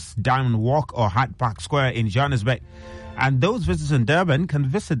City's Diamond Walk or Hyde Park Square in Johannesburg. And those visitors in Durban can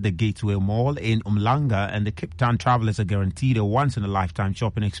visit the Gateway Mall in Umhlanga, and the Cape Town travelers are guaranteed a once-in-a-lifetime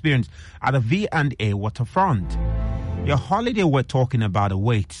shopping experience at the V&A waterfront. Your holiday we're talking about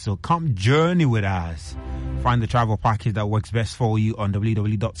awaits, so come journey with us. Find the travel package that works best for you on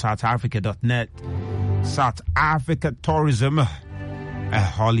www.southafrica.net. South Africa Tourism, a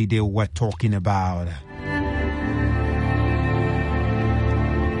holiday we're talking about.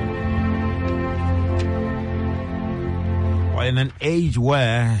 In an age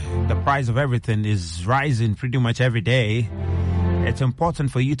where the price of everything is rising pretty much every day, it's important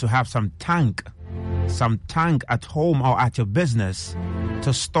for you to have some tank at home or at your business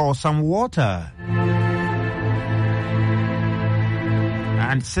to store some water.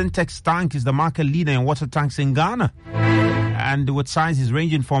 And Syntex Tank is the market leader in water tanks in Ghana. And with sizes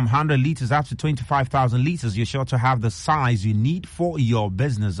ranging from 100 liters up to 25,000 liters, you're sure to have the size you need for your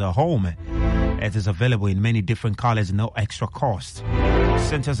business or home. It is available in many different colors, no extra cost.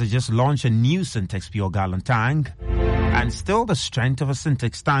 Syntex has just launched a new Syntex Pure Gallon tank, and still the strength of a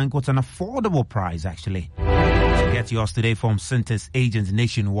Syntex tank with an affordable price, actually. So get yours today from Syntex agents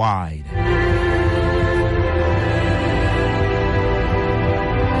nationwide.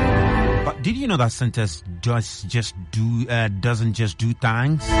 But did you know that Syntex doesn't just do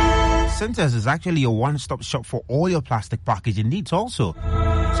tanks? Syntex is actually a one-stop shop for all your plastic packaging needs also.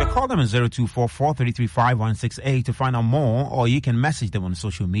 So call them at 0244-335-168 to find out more, or you can message them on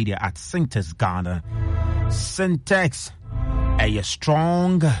social media at Syntex Ghana. Syntex, are you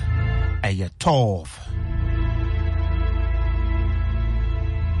strong? Are you tough?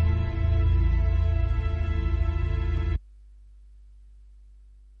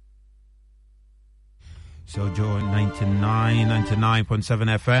 So Joe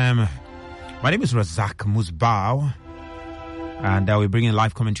 99.7 FM. My name is Razak Musbao, and we're bringing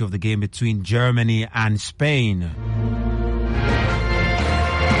live commentary of the game between Germany and Spain.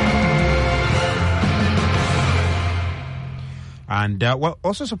 And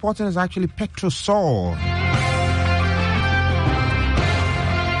also supporting is actually Petrosol.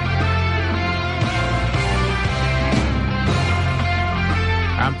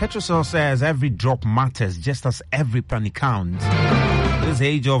 And Petrosol says every drop matters just as every penny counts. This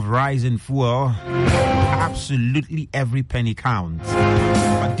age of rising fuel, absolutely every penny counts.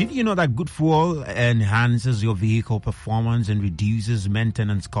 But did you know that good fuel enhances your vehicle performance and reduces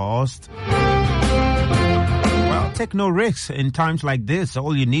maintenance costs? Well, take no risks in times like this.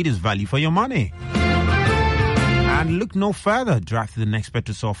 All you need is value for your money. And look no further. Drive to the next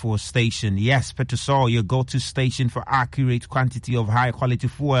Petrosol fuel station. Yes, Petrosol, your go-to station for accurate quantity of high-quality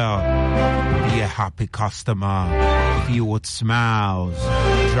fuel. Be a happy customer. Fuel with smiles.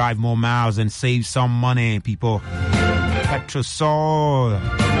 Drive more miles and save some money, people. Petrosol,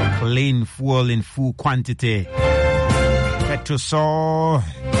 clean fuel in full quantity. Petrosol,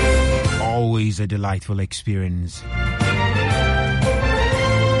 always a delightful experience.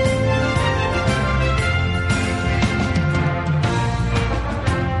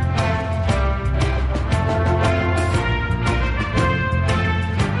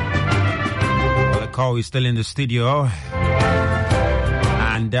 We're still in the studio,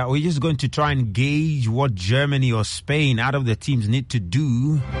 and we're just going to try and gauge what Germany or Spain out of the teams need to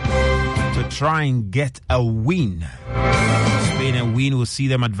do to try and get a win. Spain a win will see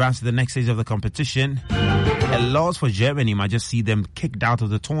them advance to the next stage of the competition. A loss for Germany might just see them kicked out of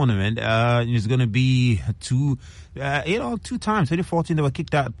the tournament. It's going to be two times. 2014 they were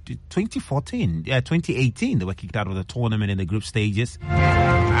kicked out. 2018 they were kicked out of the tournament in the group stages,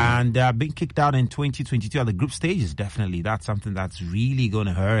 and being kicked out in 2022 at the group stages, definitely that's something that's really going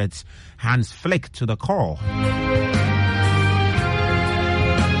to hurt Hans Flick to the core.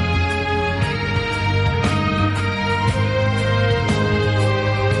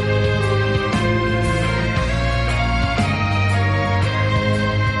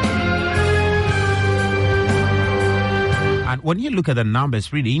 And when you look at the numbers,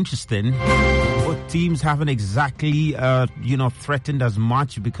 it's really interesting. Both teams haven't exactly, threatened as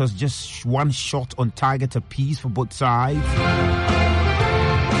much, because just one shot on target apiece for both sides.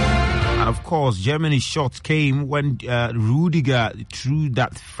 And of course, Germany's shots came when Rudiger, through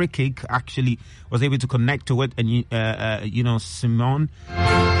that free kick, actually was able to connect to it, and Simon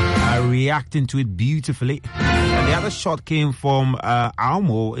reacting to it beautifully. And the other shot came from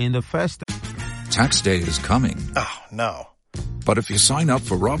Almo in the first. Tax day is coming. Oh, no. But if you sign up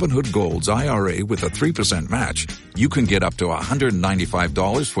for Robinhood Gold's IRA with a 3% match, you can get up to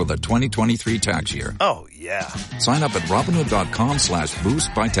 $195 for the 2023 tax year. Oh, yeah. Sign up at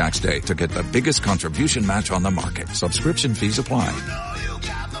Robinhood.com/boost by tax day to get the biggest contribution match on the market. Subscription fees apply.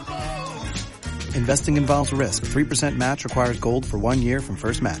 Investing involves risk. 3% match requires gold for 1 year from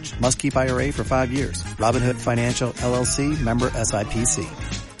first match. Must keep IRA for 5 years. Robinhood Financial, LLC, member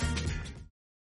SIPC.